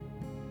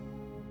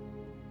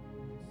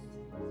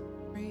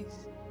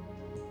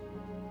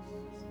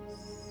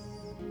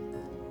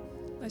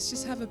Let's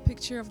just have a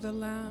picture of the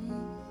Lamb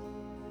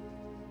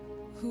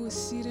who is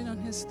seated on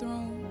his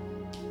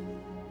throne,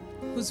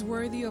 who's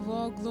worthy of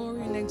all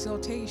glory and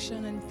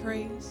exaltation and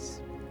praise.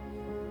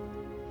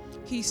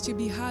 He's to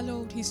be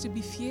hallowed, he's to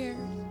be feared.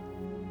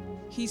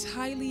 He's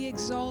highly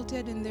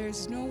exalted, and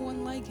there's no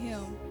one like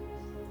him.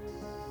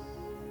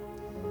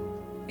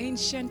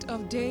 Ancient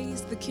of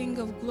days, the King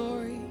of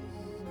glory,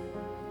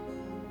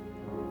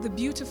 the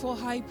beautiful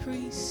high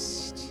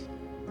priest,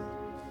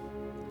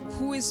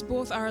 who is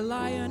both our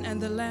lion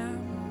and the lamb,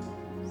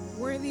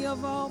 worthy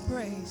of all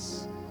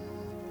praise.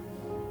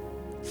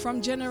 From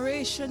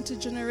generation to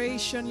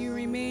generation, you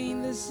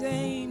remain the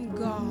same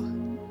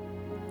God.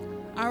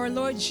 Our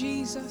Lord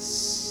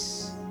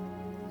Jesus,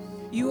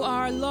 you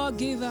are our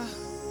lawgiver,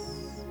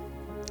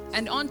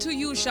 and unto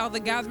you shall the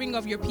gathering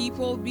of your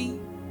people be,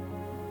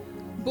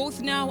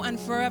 both now and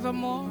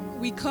forevermore.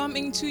 We come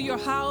into your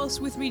house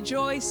with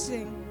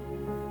rejoicing,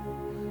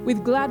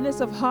 with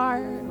gladness of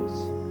heart,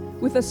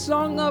 with a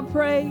song of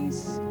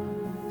praise,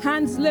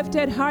 hands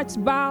lifted, hearts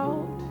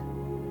bowed.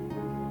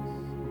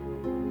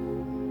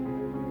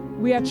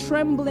 We are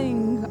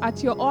trembling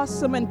at your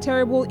awesome and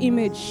terrible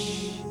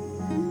image.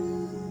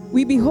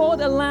 We behold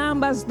a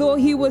lamb as though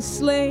he was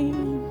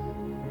slain.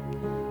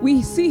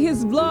 We see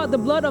his blood, the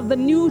blood of the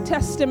New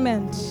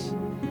Testament,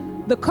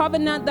 the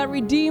covenant that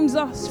redeems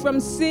us from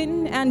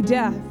sin and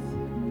death.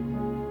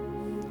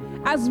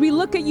 As we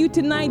look at you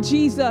tonight,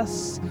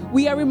 Jesus,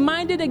 we are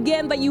reminded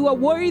again that you are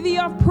worthy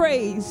of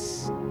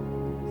praise.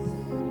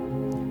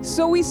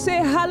 So we say,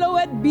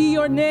 hallowed be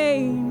your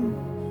name.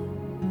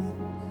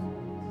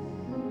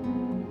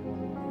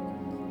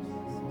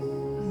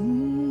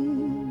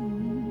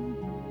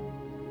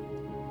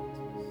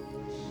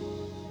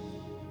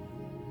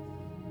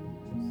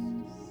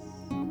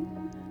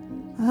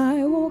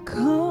 I will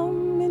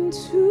come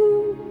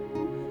into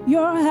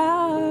your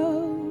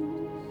house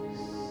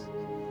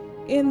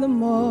in the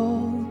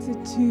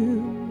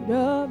multitude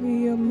of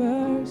your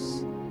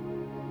mercy,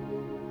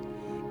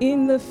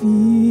 in the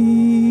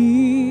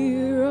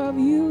fear of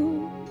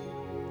you.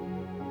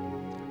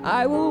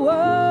 I will worship.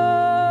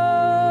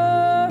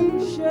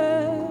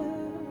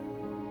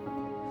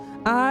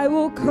 I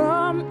will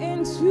come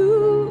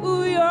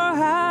into your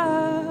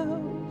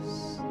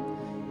house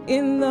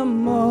in the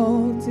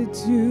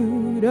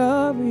multitude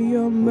of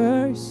your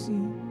mercy,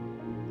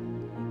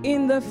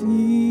 in the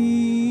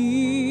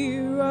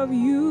fear of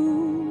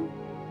you,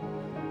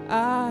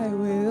 I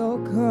will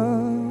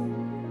come.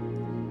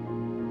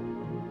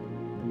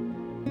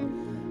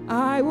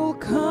 I will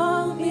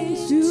come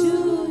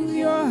into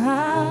your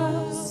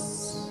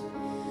house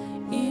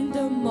in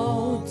the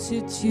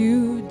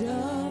multitude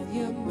of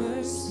your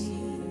mercy,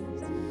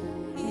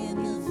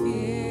 in the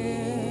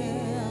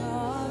fear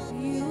of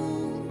you.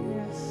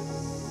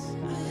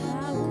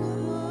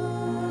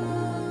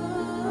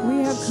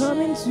 We have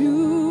come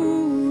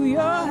into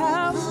your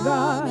house,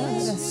 God,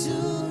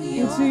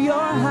 into your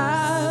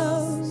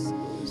house,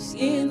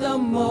 in the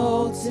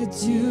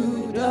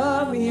multitude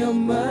of your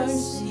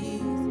mercy,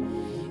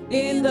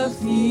 in the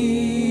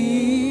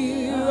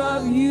fear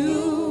of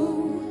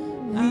you,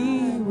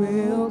 we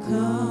will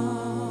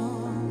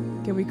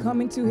come. Can we come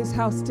into his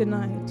house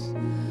tonight?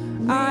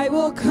 I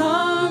will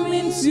come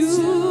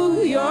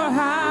into your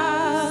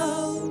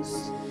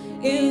house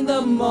in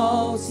the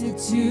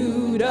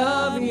multitude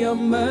of your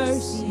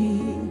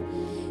mercy,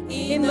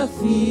 in the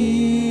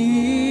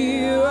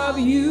fear of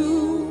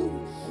you,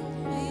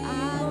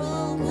 I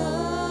will come.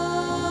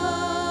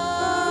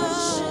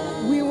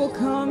 We will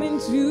come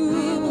into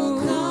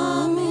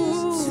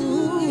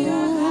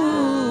your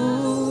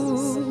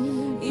house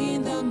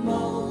in the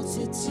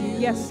multitude,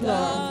 yes,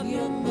 Lord, of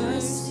your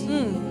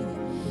mercy,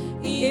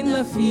 in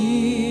the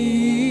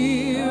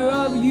fear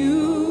of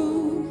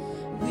you,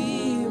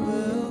 we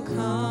will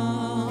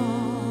come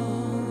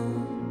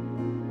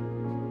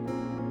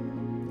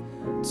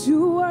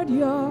toward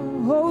your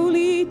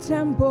holy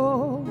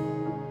temple,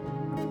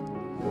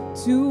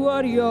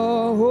 toward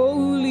your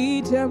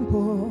holy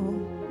temple,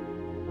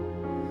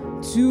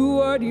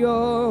 toward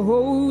your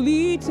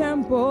holy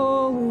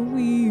temple,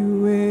 we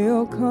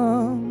will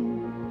come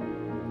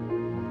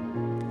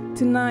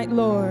tonight,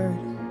 Lord.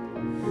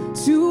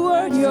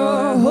 Toward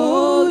your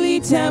holy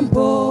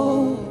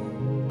temple,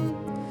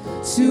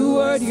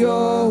 toward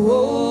your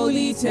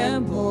holy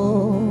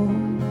temple,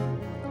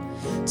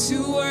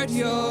 toward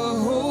your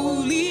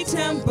holy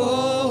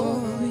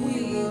temple,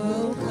 we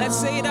will come. Let's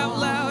say it out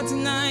loud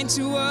tonight.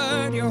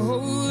 Toward your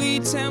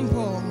holy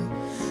temple,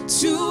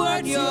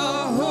 toward your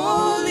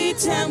holy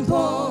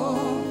temple,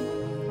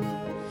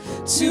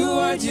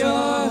 toward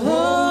your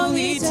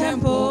holy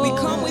temple. We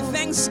come with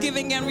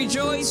thanksgiving and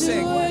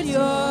rejoicing. Toward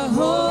your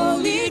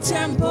holy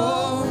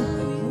temple,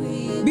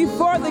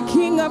 before the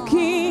King of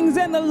Kings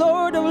and the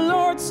Lord of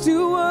Lords,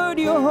 toward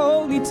your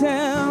holy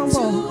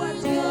temple.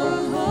 Toward your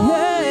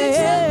holy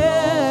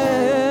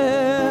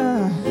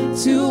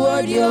temple.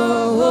 Toward your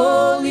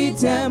holy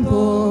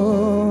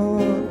temple.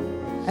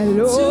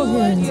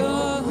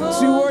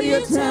 Toward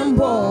your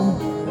temple.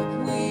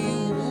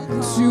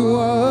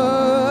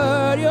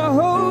 Toward your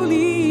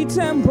holy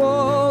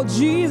temple,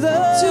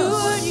 Jesus.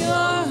 Toward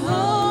your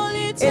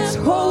holy temple. It's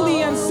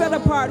holy and set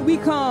apart. We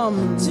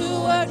come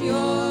Toward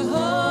your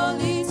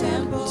holy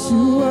temple.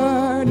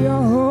 toward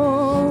your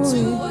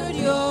holy. Toward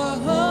your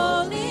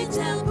holy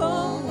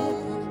temple,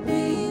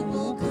 we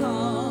will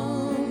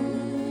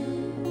come.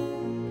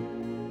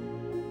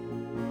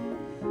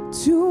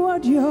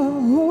 Toward your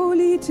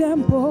holy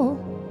temple.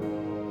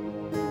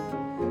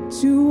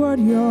 Toward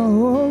your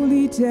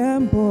holy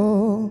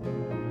temple.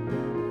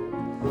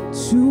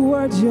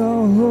 Toward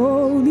your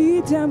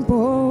holy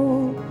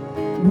temple,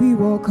 we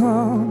will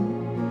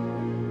come.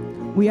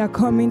 We are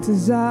coming to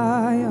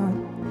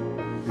Zion.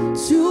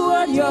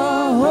 Toward your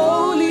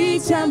holy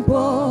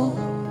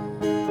temple.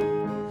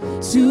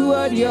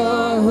 Toward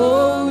your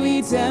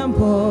holy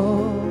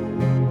temple.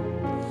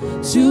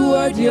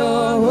 Toward your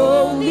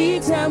holy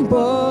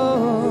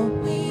temple,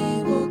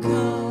 We will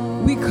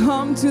come. we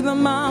come to the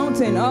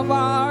mountain of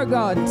our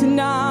God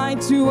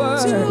tonight. Toward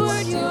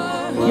Toward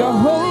your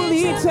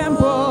holy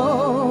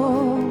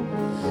temple.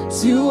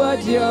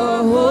 Toward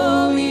your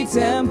holy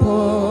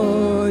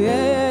temple.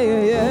 Yeah,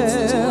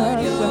 yeah, Toward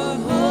yeah.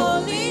 your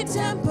holy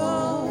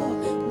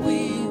temple,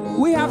 we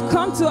will We have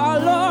come to our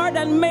Lord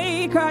and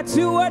Maker.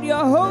 Toward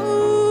your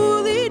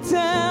holy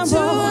temple.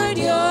 Toward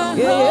your Yeah,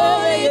 yeah,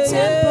 holy yeah,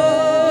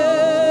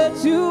 temple.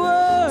 yeah.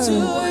 Toward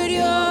Toward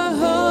your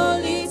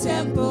holy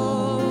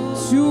temple.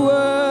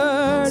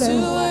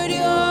 Toward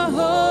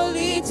your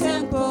holy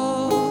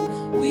temple,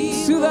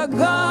 we to will the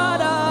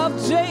God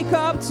of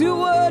Jacob,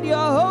 toward your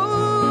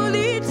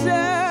holy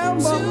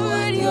temple.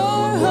 Toward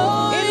your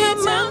holy In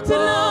the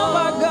mountain of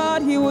our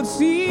God, He would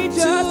see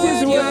just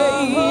His Toward your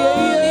ways.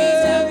 holy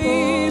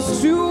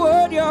temple.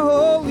 Toward your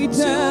holy Toward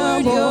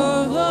temple.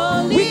 your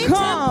holy We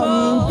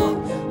come.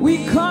 temple.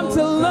 We come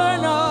to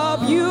learn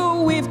of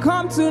you. We've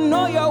come to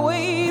know your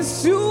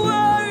ways.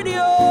 Toward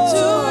your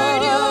holy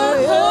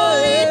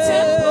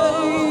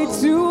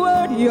temple.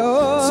 Toward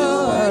your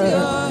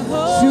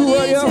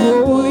Toward your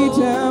holy holy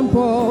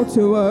temple.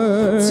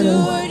 Toward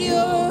Toward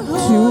your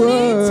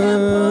holy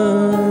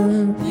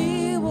temple,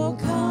 we will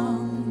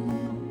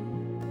come.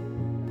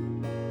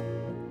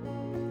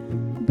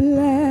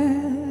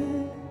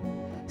 Blessed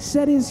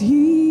is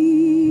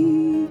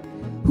he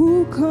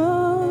who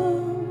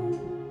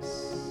comes.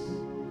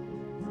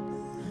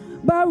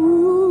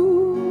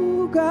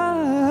 Baruch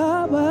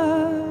haba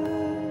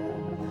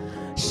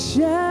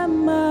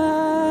Shem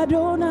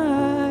Adonai.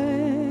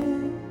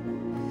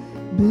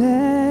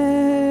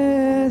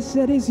 Blessed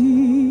is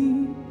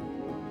he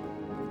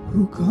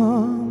who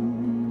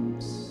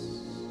comes.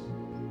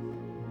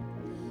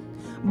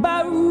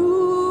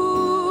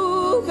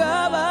 Baruch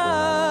haba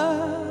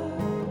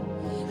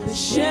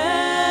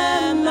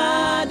Shem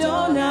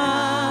Adonai.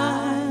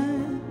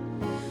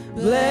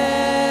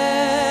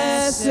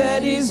 Blessed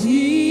is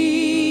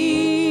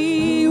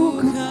he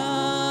who comes.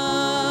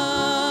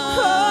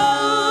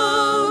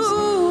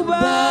 Oh,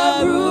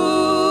 Baruch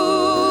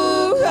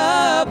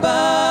haba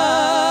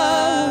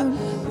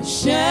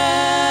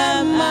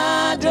Shem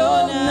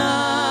Adonai.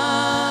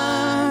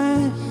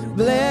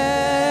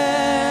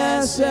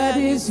 Blessed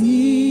is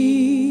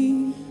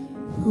he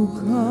who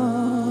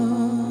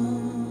comes.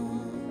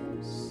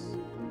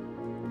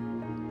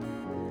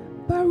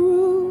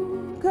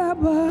 Baruch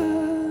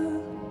haba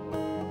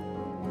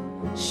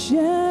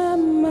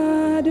Shem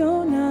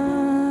Adonai.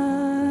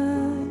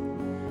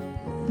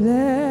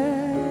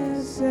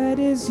 Blessed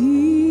is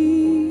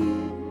he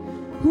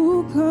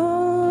who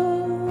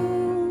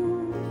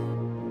comes.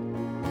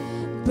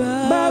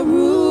 Baruch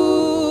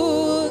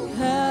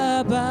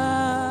haba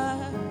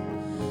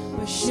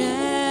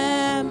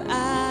B'Shem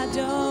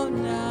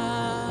Adonai.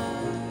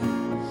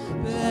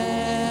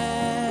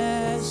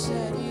 Blessed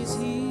is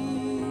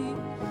he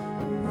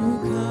who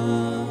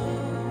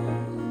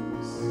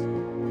comes.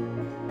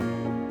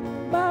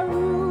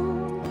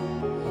 Baruch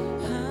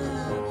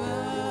Haba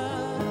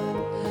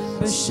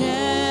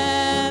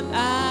B'Shem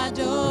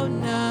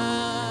Adonai.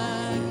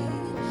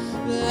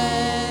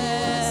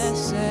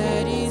 Blessed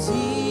is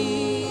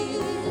he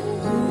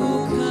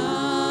who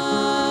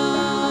comes.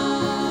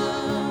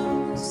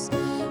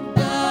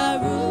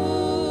 Baruch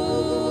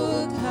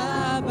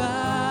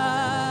haba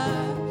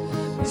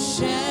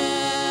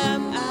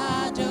B'Shem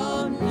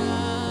Adonai.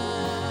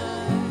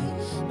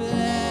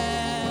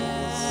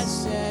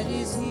 Blessed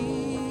is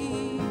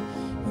he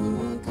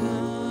who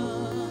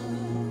comes.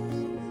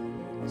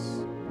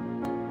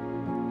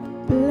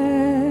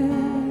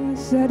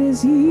 Blessed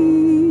is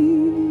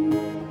he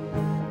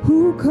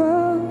who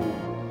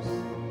comes.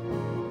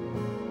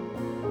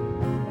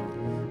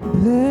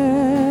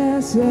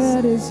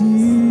 Blessed is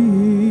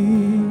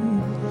he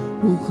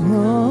who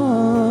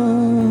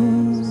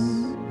comes.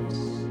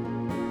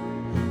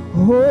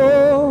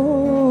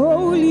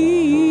 Holy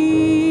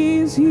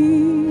is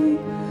he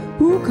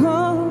who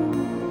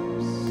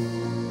comes.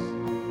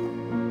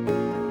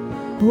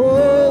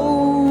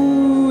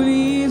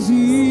 Holy is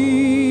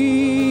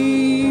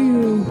he,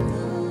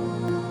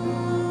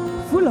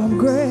 full of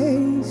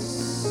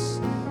grace,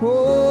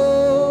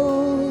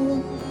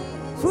 oh,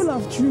 full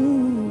of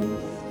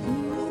truth,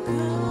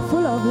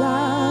 of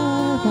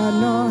life,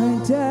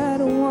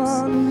 anointed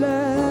one,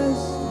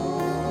 blessed.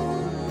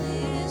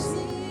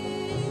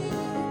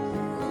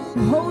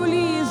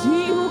 Holy is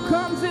he who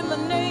comes in the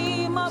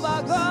name of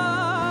our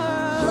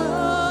God.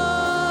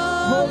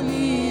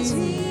 Holy is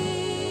he.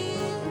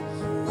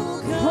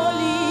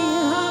 Holy,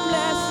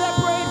 harmless,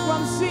 separate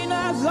from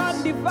sinners,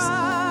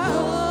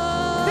 undefiled.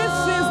 This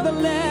is the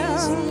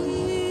Lamb.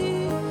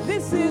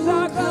 This is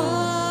our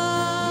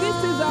God.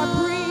 This is our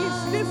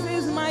priest. This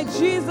is my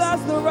Jesus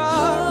the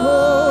rock.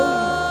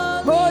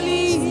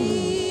 Holy,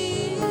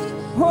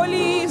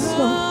 holy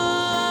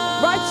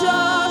stone,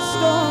 righteous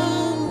stone.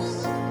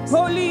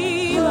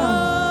 Holy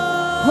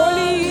Lamb,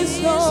 holy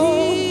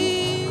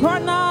stone,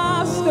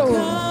 cornerstone,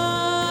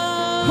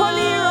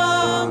 holy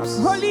rock,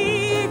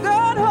 holy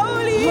God,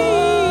 holy.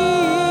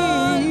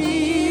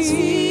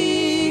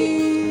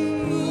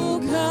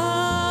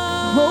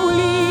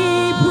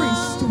 Holy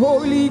priest,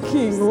 holy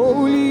king,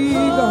 holy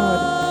God,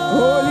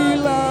 holy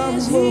Lamb,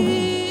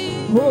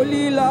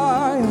 holy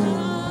lion,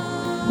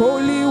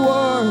 holy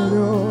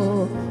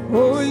word,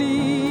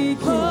 holy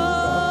king,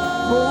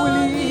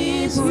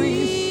 holy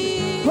priest.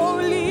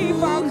 Holy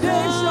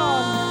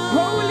foundation,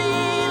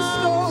 holy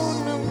stone,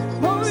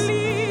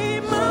 holy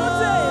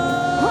mountain,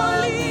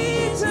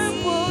 holy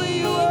temple,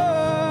 you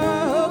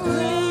are.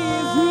 Holy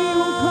is he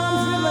who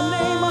comes in the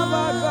name of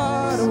our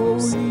God.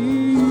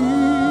 Holy,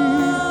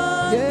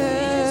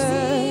 yes,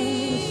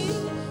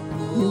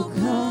 you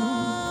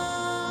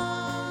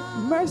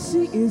come.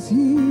 Mercy is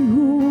he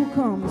who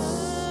comes.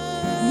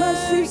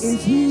 Mercy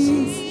is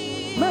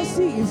he.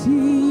 Mercy is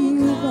he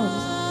who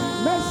comes.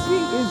 Mercy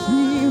is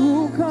he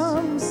who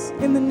comes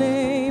in the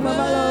name of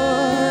our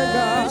Lord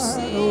God.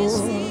 Oh.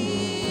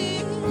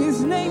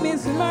 His name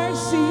is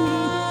Mercy.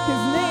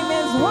 His name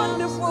is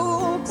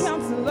Wonderful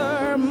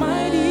Counselor,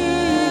 Mighty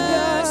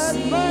God.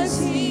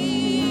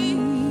 Mercy,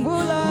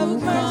 full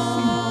of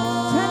mercy,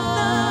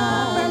 tender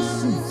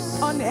mercy,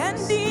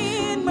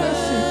 unending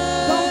mercy,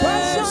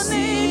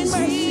 compassionate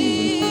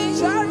mercy,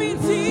 charity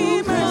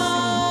mercy,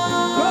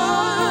 God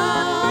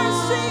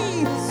mercy,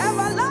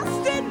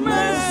 everlasting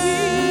mercy.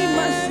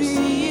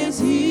 Mercy is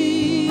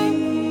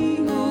he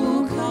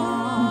who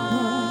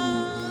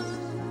comes.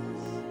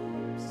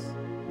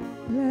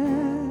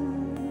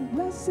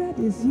 Blessed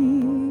is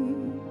he.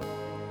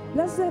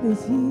 Blessed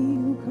is he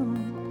who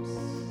comes.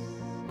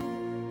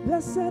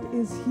 Blessed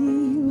is he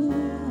who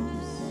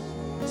comes.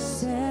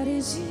 Blessed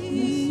is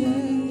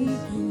he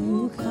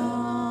who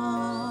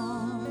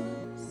comes.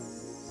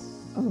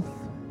 Of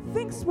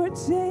things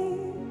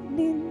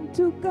pertaining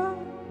to God,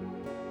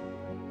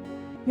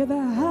 you're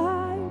the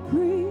high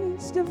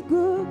priest of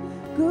good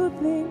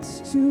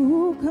things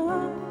to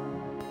come.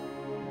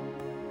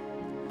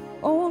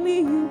 Only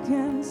you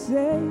can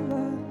save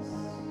us.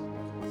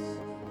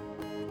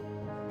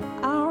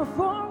 Our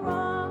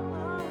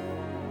forerunner,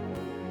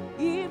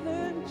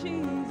 even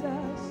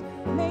Jesus,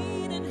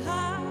 made an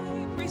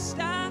high priest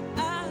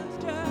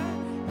after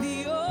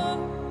the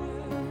order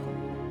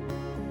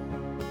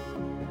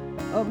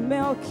of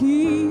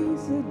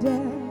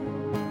Melchizedek.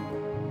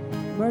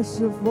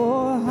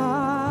 Merciful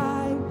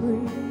high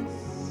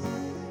priest,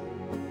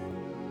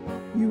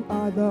 you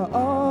are the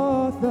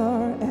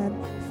author and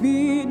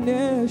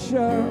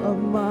finisher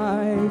of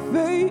my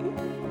faith.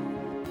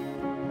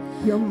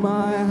 You're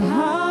my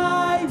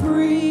high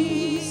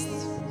priest,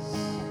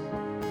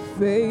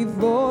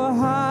 faithful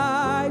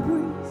high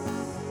priest.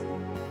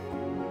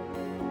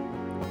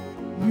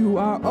 You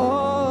are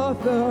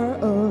author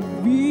of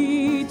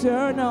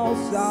eternal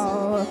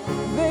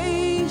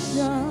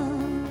salvation.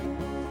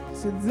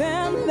 To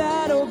them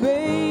that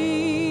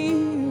obey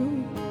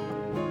you,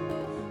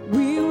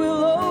 we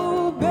will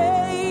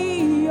obey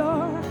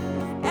your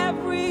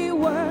every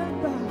word,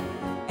 God.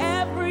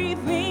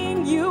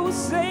 Everything you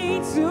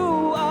say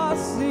to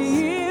us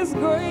is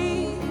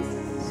grace.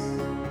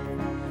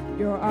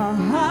 You're our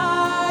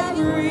high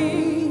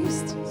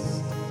priest.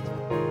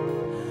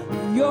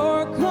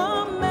 Your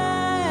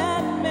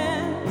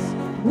commandments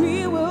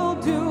we will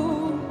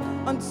do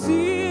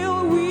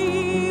until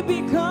we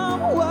become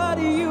what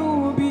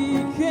you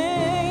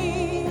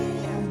became.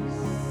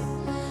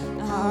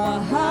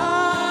 Our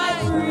high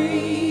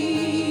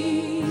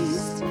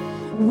priest,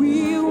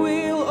 we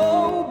will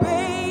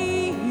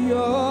obey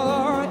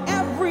your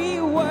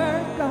every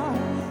word, God.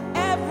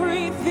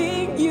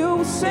 Everything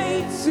you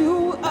say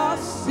to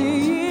us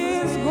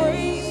is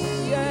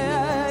grace.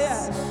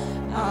 Yeah.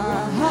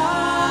 Our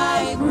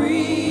high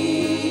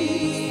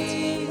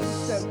priest,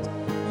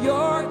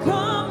 your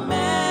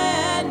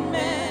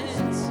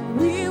commandments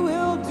we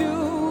will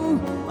do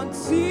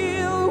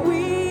until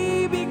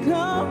we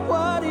become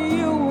what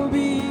you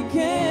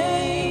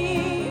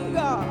became,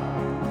 God.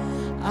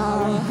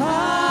 Our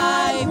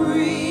high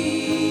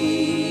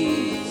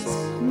priest,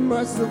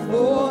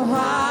 merciful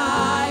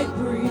high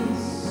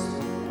priest,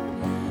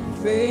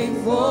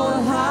 faithful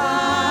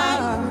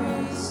high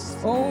priest,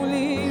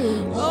 only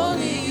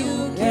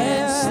you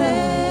can save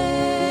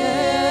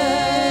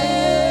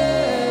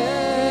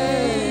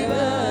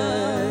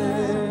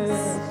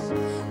us.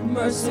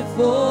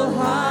 Merciful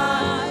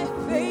high,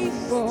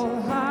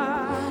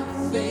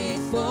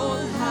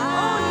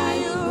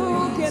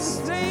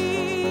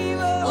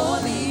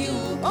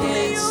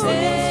 you can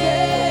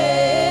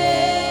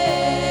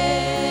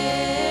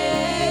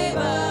save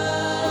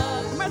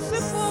us.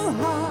 Merciful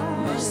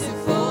high priest,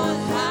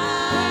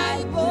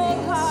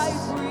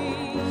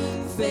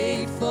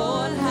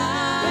 faithful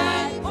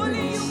high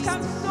only you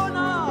can stone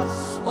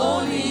us.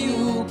 Only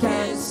you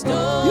can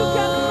stone. You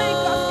can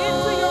make us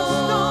into your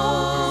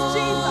stones,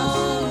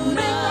 Jesus.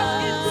 Make us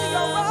into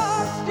your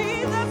rocks,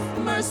 Jesus.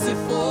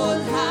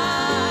 Merciful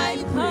high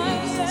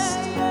priest,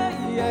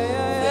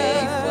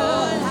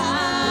 faithful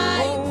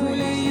high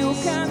Only you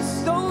can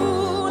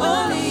stone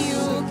us. Only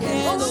you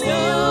can Only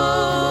stone.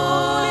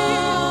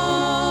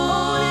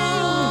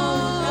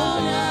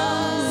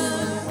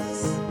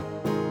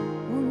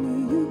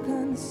 Only you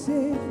can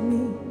save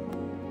me.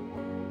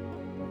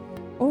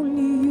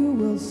 Only you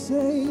will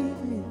save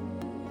me.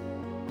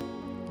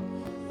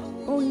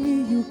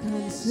 Only you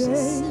can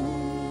save.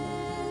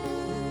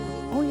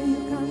 Only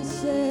you can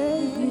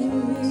save me.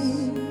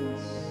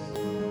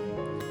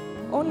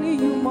 Only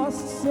you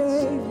must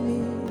save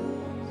me.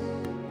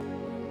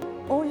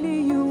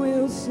 Only you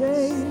will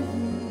save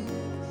me.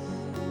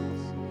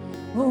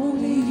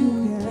 Only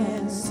you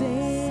can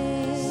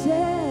save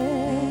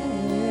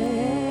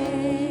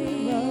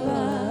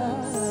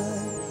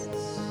us.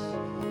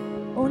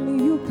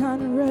 Only you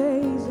can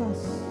raise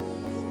us.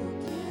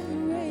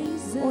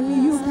 Only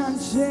you can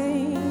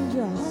change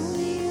us.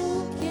 Only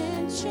you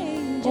can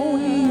change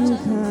Only you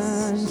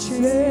can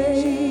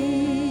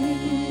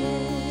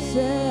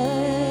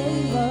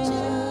save us.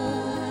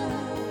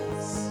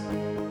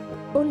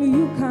 Only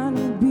you can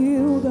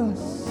build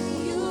us.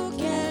 You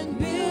can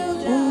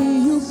build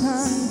Only you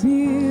us. can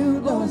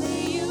build us.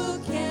 Only you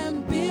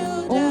can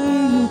build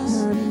Only you us.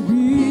 can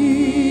build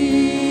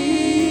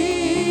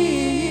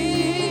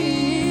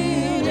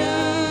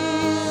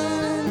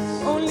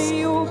us.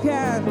 Only you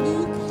can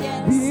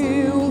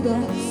build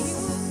us.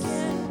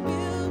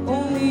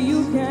 Only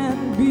you can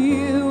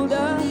build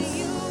us.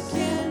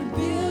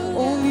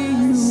 Only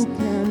you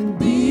can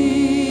build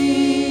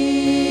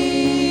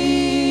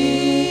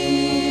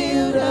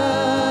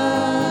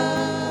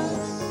us.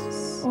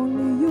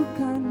 Only you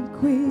can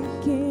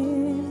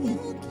quicken.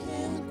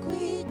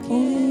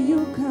 Only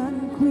you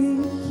can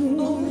quicken.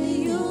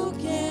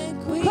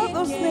 Cause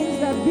those things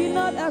that be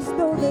not as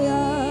though they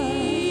are.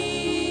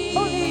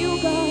 Only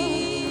you, God.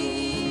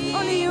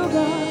 Only you,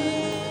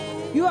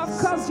 God. You have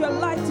caused your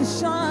light to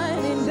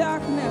shine in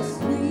darkness.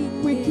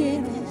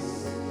 Quicken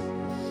us.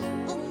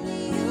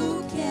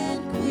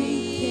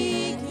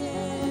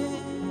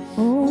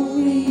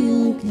 Only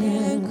you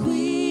can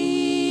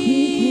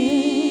quicken.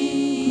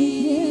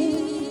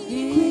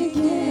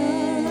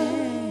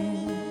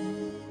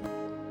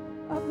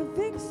 Of the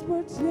things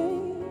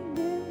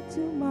pertaining to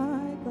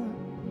my God,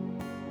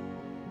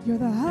 you're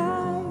the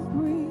high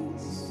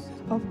priest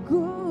of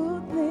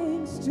good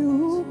things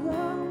to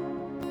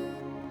come.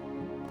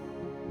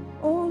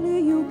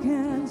 Only you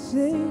can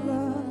save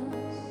us.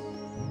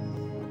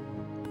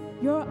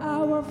 You're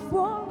our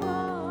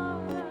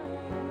forerunner,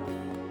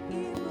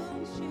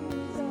 even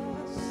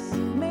Jesus,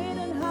 made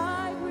an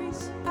high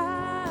priest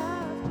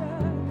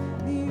after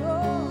the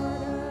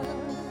order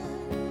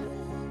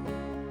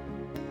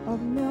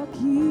of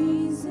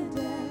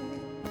Melchizedek,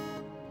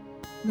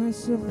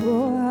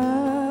 merciful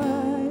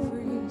high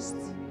priest,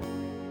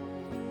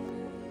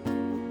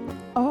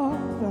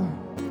 author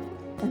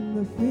and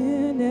the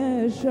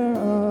finisher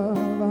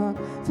of our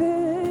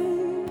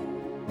faith,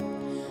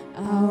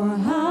 our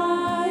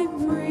high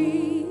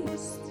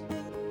priest,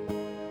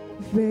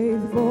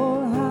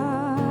 faithful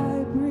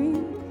high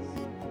priest,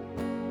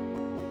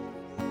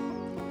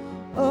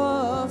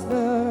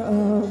 author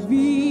of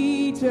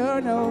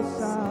eternal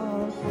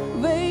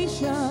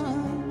salvation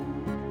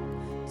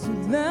to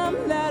them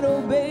that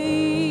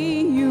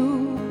obey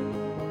you.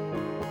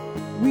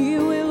 We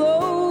will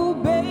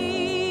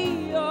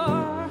obey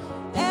your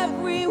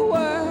every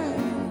word,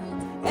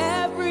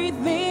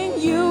 everything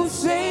you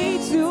say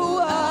to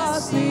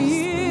us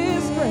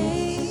is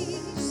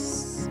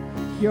grace.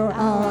 You're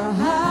our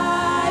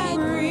high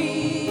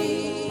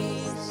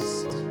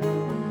priest,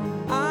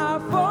 our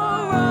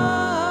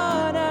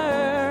forerunner,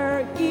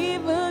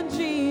 even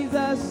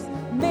Jesus,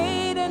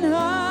 made an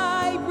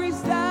high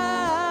priest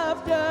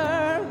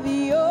after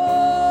the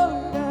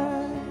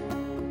order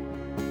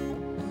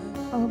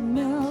of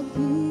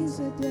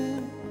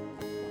Melchizedek.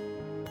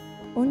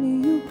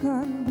 Only you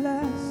can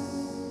bless.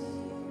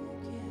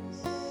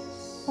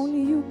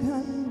 Only you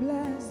can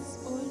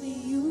bless. Only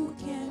you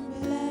can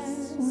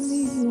bless.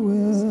 Only you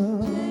will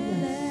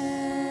bless.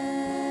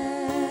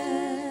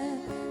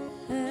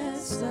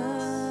 Bless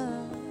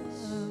us.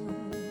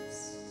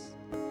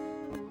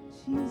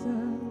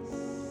 Jesus,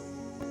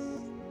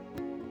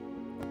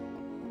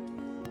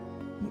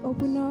 we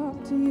open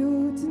up to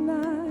you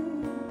tonight.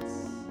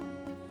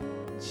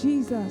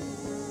 Jesus,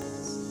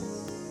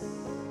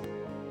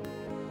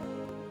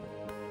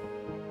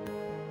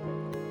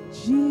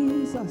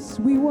 Jesus,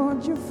 we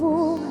want your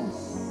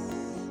fullness.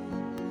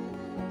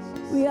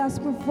 We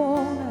ask for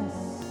fullness.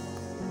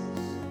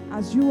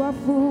 As you are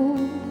full,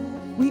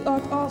 we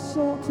ought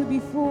also to be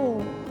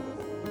full.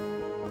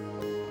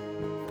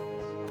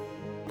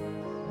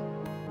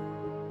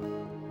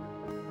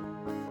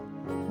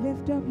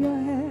 Lift up your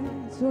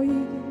heads, O ye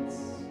gates.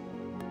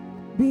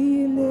 Be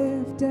ye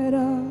lifted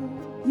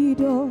up, ye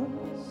doors.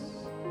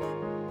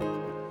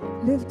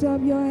 Lift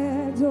up your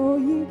heads, O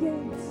ye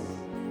gates.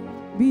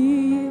 Be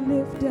ye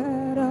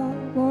lifted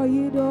up, O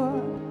ye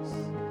doors.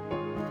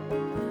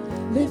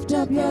 Lift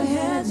up your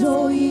heads,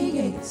 O ye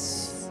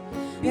gates.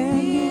 Be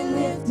ye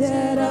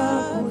lifted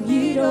up, O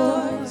ye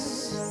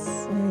doors.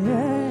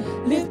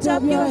 Lift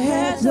up your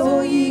heads,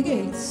 O ye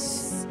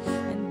gates,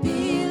 and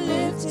be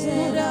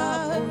lifted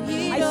up, O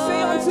ye doors. I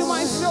say unto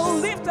my soul,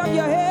 lift up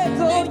your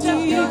heads, O Lift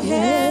up your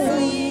heads, O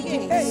ye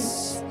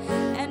gates,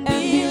 and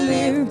be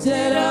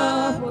lifted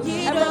up, O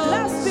ye doors.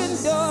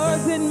 Everlasting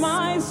doors in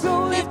my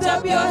soul, Lift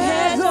up your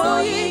heads,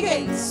 O ye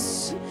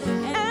gates,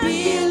 and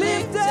be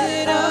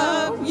lifted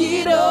up,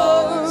 ye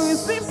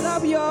doors. Lift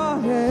up your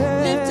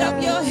heads. Lift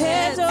up your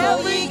heads,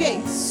 O ye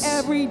gates.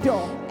 Every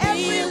door,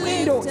 every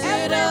window,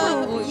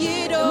 every room.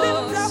 ye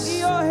Lift up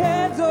your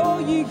heads, O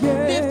ye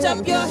gates. Lift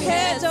up your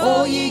heads,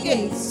 O ye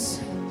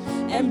gates,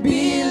 and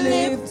be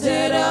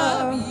lifted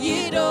up,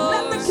 ye doors.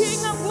 Let the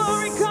King of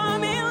Glory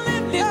come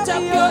in. Lift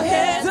up your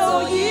heads,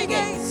 O ye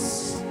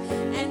gates,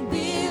 and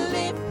be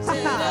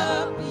lifted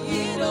up,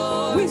 ye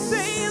doors. We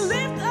say,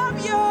 lift up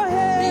your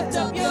heads.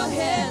 Lift up your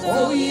heads,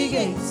 O ye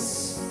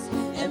gates,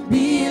 and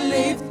be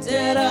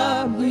lifted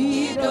up,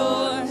 ye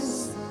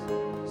doors.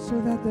 So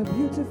that the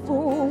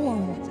beautiful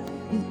one,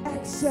 the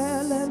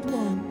excellent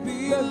one,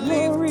 Be the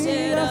glorious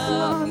lifted up,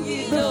 one,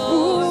 ye the doors.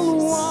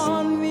 full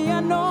one, the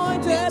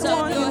anointed Lift up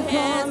one your is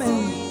heads, O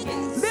coming. ye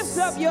gates, Lift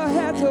up your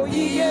heads, O ye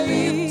be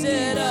gates.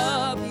 lifted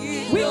up,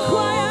 ye We doors.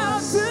 cry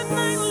out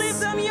tonight,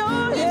 lift up your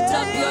heads. Lift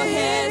up your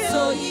heads,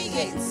 O ye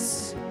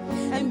gates,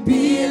 and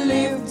be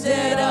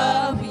lifted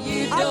up,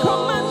 ye doors. I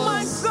command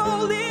my soul,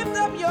 lift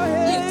up your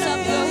heads. Lift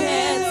up your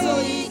heads, O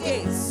ye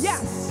gates,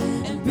 Yes.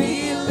 and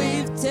be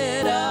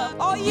lifted up,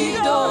 O ye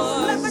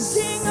doors, let the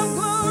King of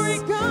Glory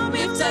come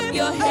in. Lift up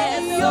your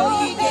heads,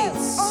 O ye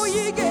gates, O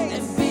ye gates.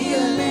 and be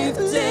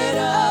lifted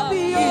up,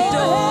 ye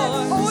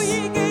doors. O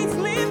ye gates,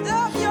 lift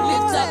up your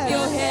Lift up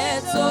your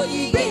heads, O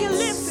ye Be gates,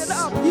 lifted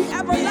up, ye be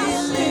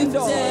everlasting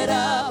doors. lifted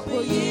up, O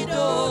ye He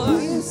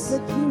doors. is the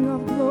King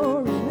of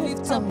Glory.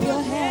 Lift up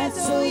your heads,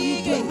 O ye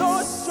The gates,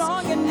 Lord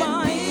strong and and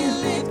mighty, be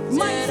lifted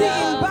mighty in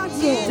up,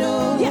 ye battle.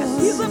 doors. Yes,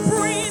 He's a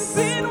prince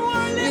in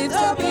war. Lift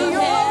up your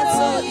heads, O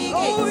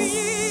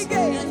ye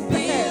gates, and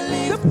be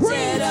The lifted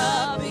prince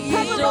up, ye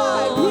has arrived.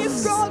 doors.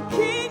 He's called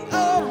King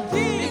of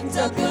Kings, Lift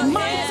up your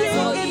mighty heads,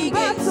 O ye in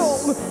battle,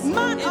 gates,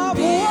 man and of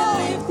be war.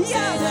 lifted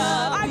Yes,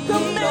 up, I ye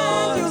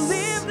command you, doors.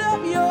 lift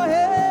up your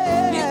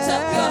head. Lift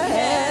up your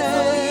heads,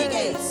 O ye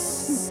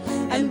gates,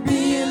 and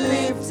be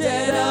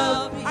lifted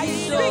up, I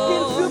ye speak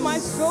into my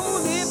doors. soul,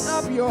 lift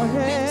up your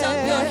head. Lift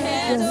up your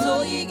heads, O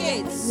ye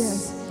gates,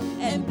 Yes.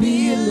 and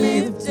be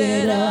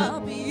lifted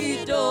up,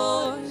 ye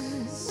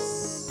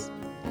doors.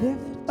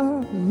 Lift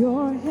up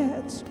your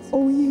heads,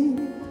 O ye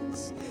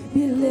gates.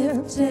 Be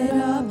lifted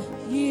up.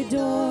 ye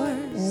doors.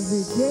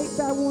 Every gate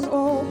that won't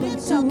open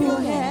Lift to up your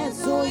you,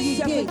 heads, O ye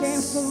set against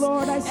gates, the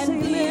Lord, I say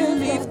and be lift up.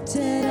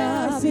 lifted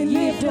I up, say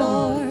ye lift up.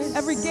 doors.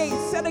 Every gate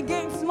set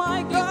against my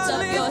Lift God, up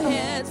lift your up.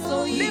 heads,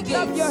 O ye Lift gates,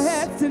 up your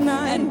head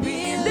tonight. and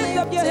be Lift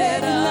up your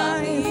head lifted up,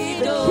 tonight. ye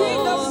The King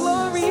of doors.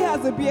 Glory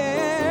has a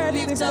beard.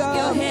 Lift up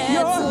your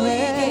heads, O ye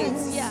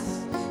gates, yeah,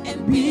 and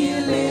be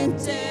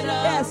lifted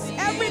up, Yes, ye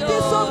every doors.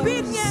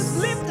 disobedience,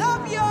 lift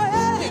up your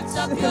head. Lift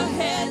up your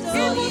heads, O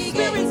Evil ye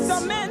spirits gates,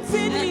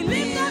 tormenting me, and be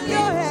lift up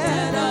your lifted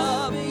head.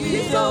 up, ye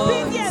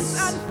Disobedience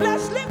doors. and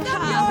flesh, lift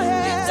up your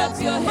head. Lift up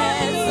your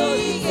heads, O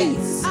ye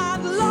gates,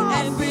 and love,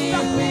 and be be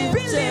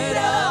lifted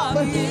up,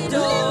 ye Lift up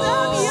your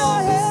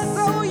doors. heads,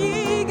 O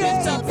ye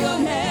gates. Lift up your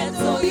heads,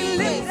 O Be ye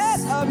lifted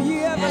gates, up,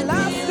 ye and be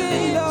everlasting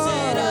lifted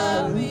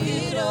up, doors.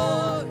 ye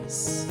doors.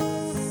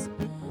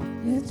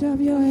 Lift up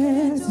your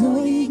heads,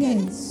 O ye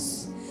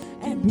gates,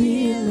 and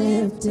be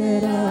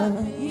lifted up.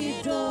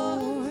 ye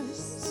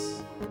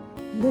doors.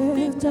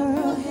 Lift up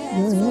your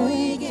heads, O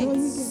ye gates.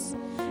 gates,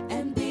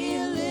 and be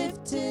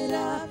lifted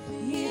up,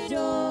 ye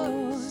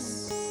doors.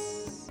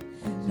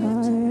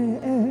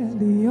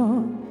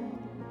 Elion,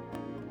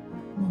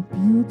 more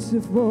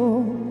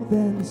beautiful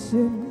than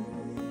sin.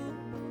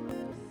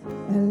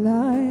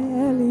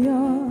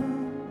 Elion,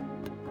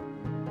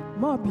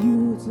 more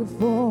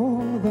beautiful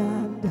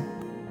than death.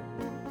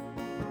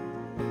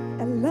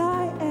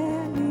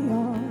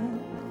 Elion,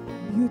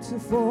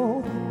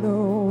 beautiful than the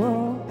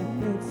world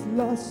and its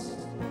lust.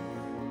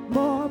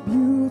 More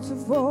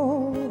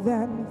beautiful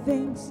than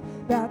things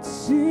that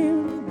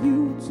seem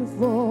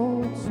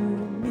beautiful to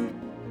me.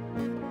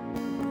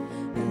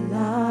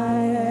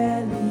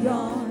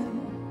 Elion,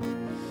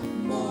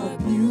 More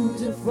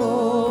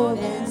beautiful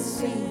than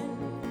sin.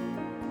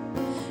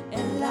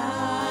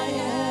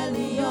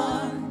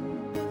 Elion,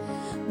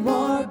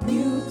 more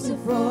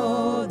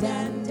beautiful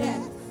than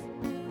death.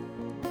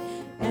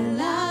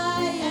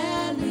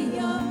 Elion,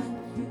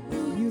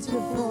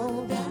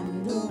 beautiful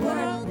than the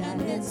world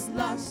and its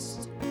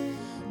lust.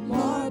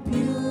 More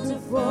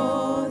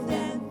beautiful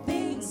than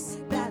things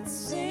that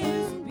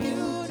seem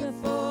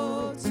beautiful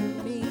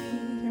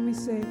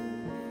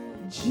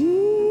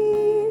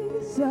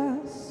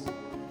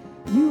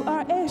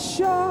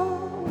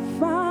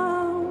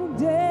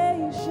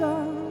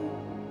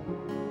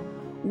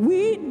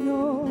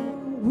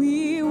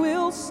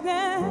will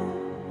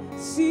stand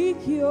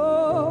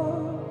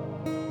secure.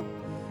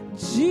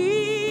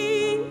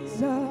 Jesus,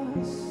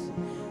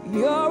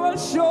 you're a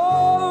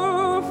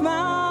sure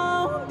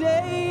foundation.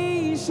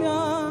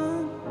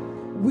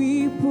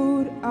 We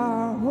put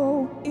our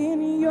hope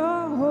in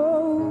your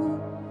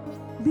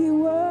holy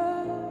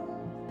word.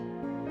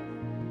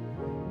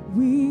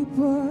 We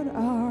put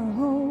our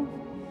hope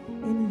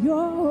in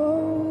your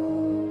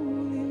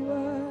holy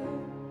word.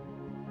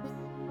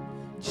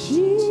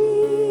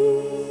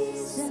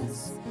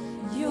 Jesus,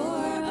 you're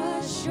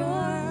a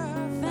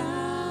sure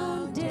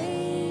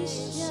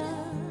foundation.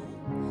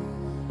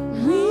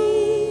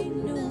 We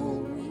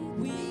know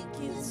we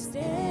can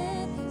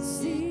stand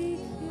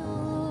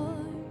secure.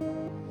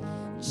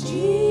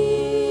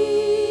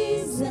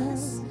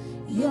 Jesus,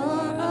 you're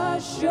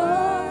a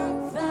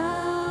sure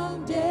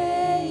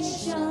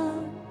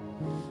foundation.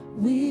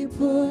 We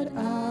put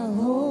our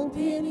hope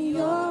in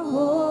your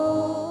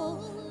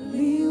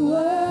holy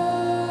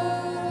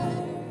word.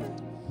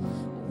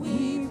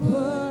 We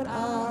put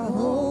our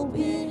hope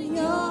in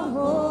your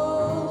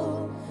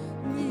holy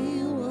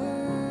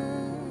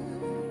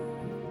word.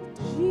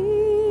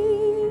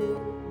 Jesus,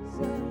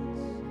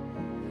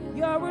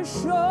 you're a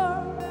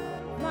sure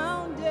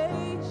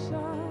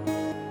foundation.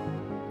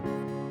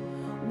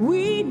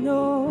 We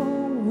know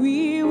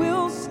we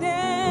will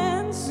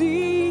stand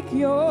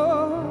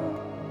secure.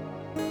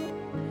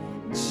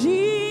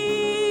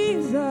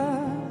 Jesus,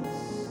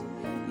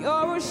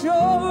 you're a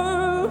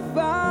sure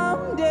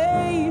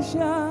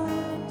foundation.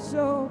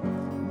 So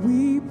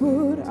we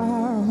put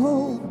our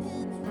hope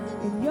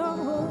in your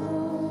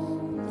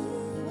holy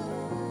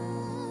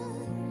word.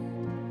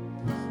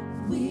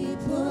 We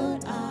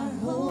put our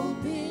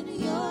hope in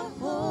your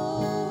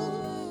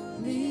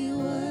holy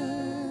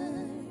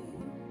word.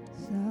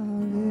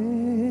 Salvation,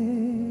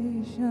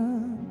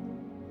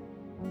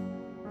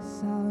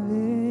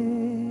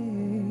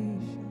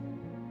 salvation.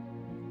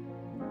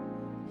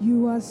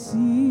 You are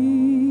seated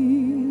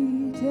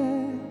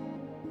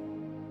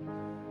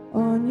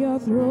on your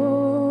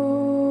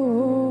throne.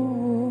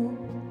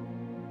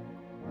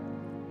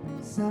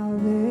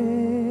 Salvation,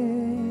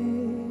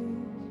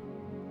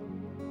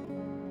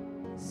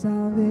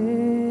 salvation.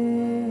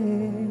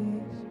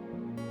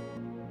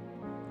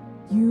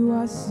 You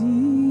are seated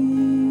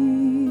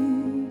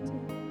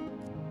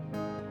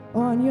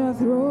on your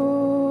throne.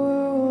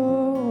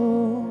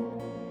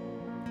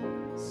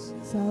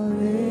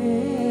 Salvation,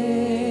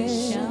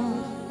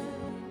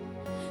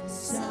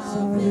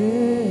 salvation.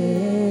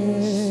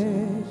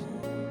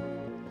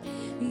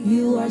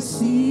 You are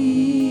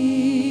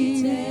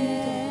seated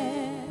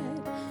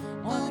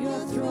on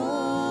your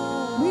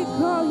throne. We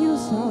call you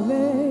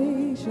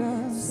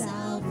salvation.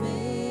 Salvation,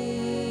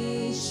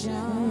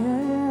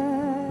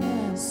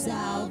 Yeah.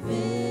 salvation.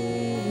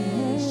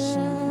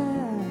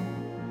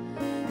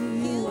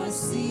 You are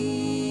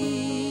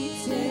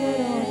seated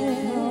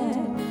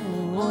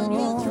on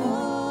your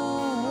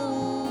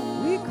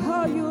throne. We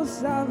call you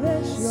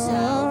salvation.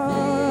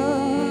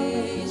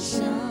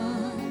 Salvation,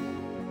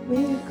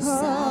 We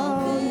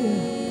call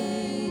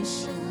you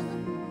salvation.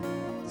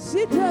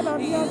 seated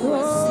on your You are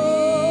throne.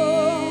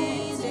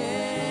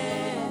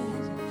 seated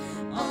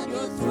on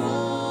your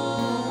throne.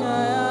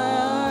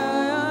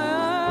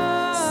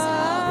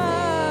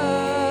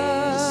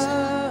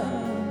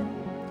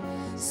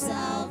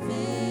 Salvation.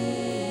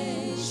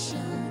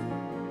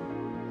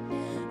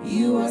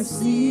 You are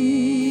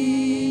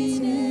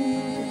seated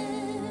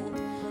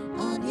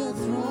on your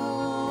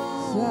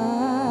throne.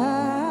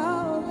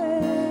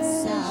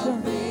 Salvation.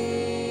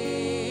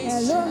 Salvation.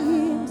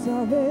 Elohim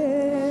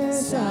salvation.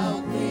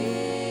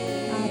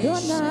 Salvation.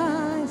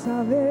 Adonai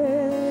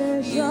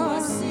salvation. You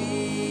are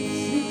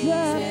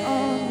Seated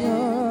on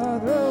your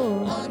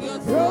throne. on your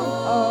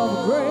Throne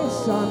of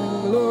grace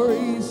and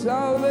glory.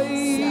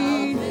 Salvation.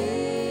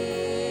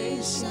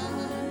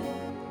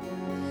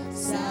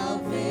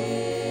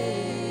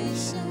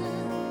 Salvation.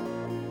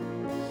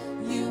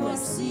 You are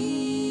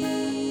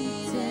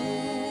seated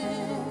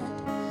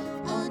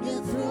on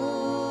your throne.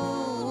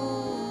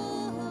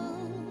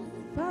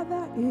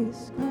 Father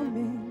is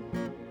coming.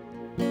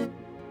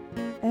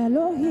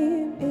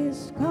 Elohim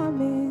is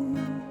coming.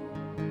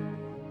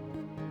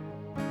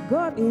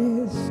 God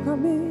is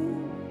coming.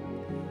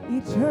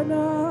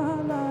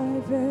 Eternal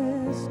life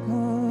is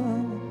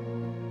coming.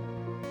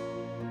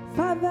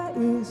 Father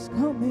is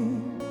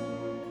coming.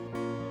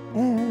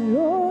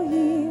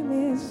 Elohim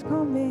is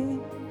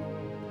coming.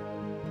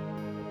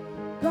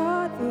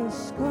 God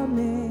is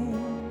coming.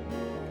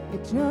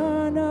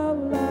 Eternal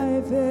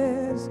life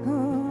is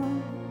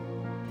come.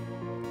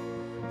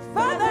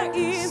 Father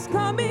is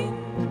coming.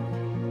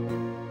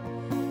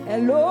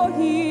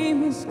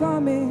 Elohim is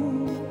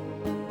coming.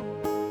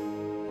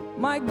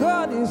 My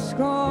God is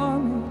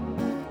coming.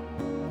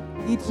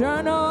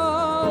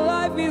 Eternal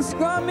life is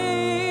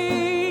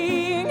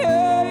coming.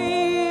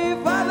 Hey,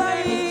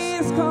 Father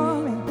is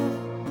coming.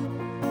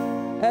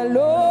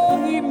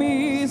 Elohim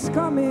is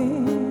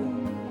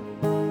coming.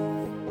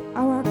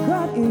 Our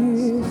God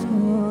is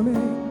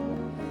coming.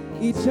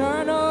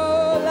 Eternal